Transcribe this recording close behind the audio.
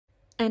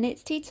And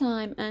it's tea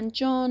time, and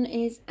John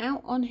is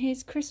out on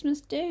his Christmas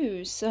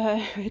do,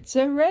 so it's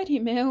a ready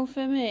meal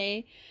for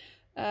me.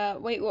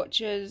 Weight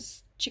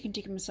Watchers chicken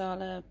tikka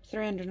masala,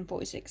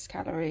 346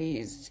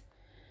 calories.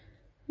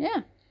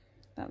 Yeah,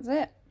 that's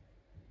it.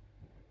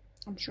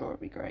 I'm sure it'll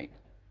be great.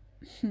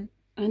 And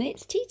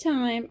it's tea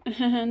time,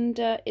 and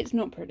it's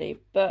not pretty,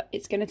 but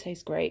it's going to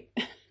taste great.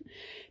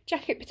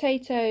 Jacket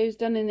potatoes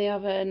done in the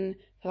oven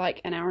for like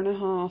an hour and a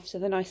half, so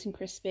they're nice and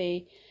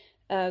crispy.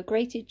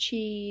 Grated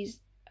cheese,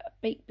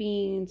 baked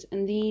beans,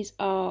 and these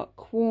are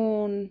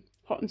Quorn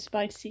hot and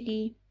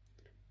spicy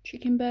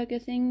chicken burger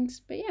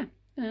things. But yeah,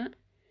 that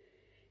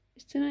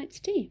is tonight's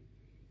tea.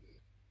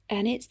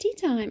 And it's tea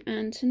time,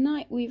 and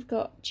tonight we've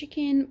got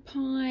chicken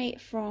pie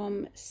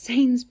from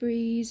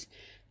Sainsbury's,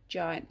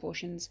 giant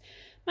portions,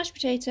 mashed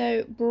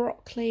potato,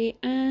 broccoli,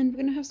 and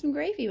we're going to have some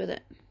gravy with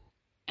it.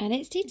 And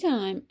it's tea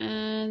time,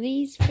 and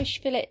these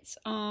fish fillets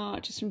are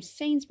just from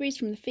Sainsbury's,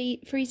 from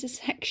the freezer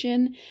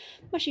section.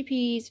 Mushy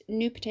peas,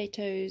 new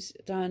potatoes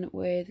done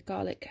with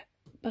garlic,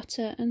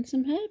 butter and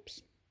some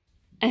herbs.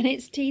 And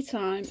it's tea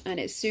time, and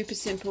it's super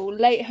simple.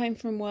 Late home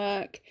from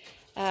work,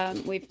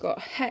 we've got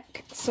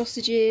heck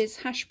sausages,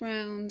 hash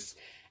browns,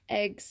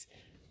 eggs,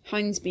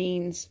 Heinz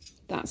beans.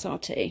 That's our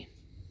tea.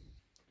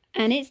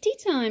 And it's tea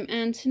time,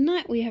 and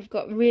tonight we have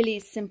got really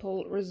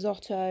simple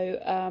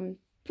risotto,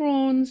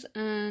 prawns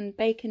and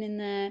bacon in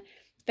there.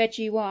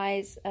 Veggie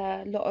wise,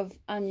 a lot of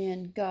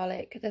onion,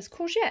 garlic. There's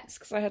courgettes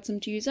because I had some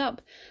to use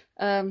up.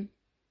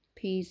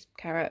 Peas,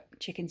 carrot,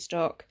 chicken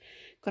stock.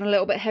 Got a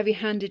little bit heavy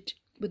handed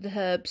with the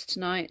herbs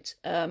tonight,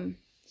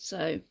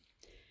 so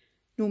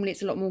normally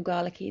it's a lot more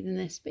garlicky than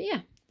this, but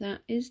yeah,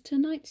 that is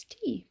tonight's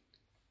tea.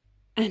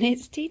 And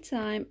it's tea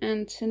time,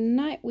 and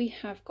tonight we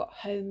have got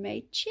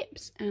homemade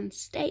chips and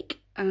steak,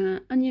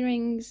 onion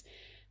rings,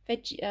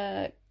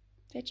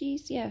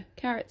 veggies, yeah,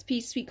 carrots,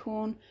 peas, sweet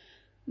corn,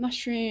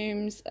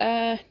 mushrooms.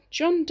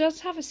 John does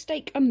have a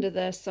steak under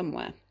there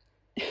somewhere,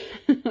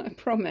 I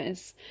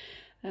promise.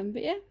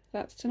 But yeah,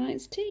 that's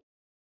tonight's tea.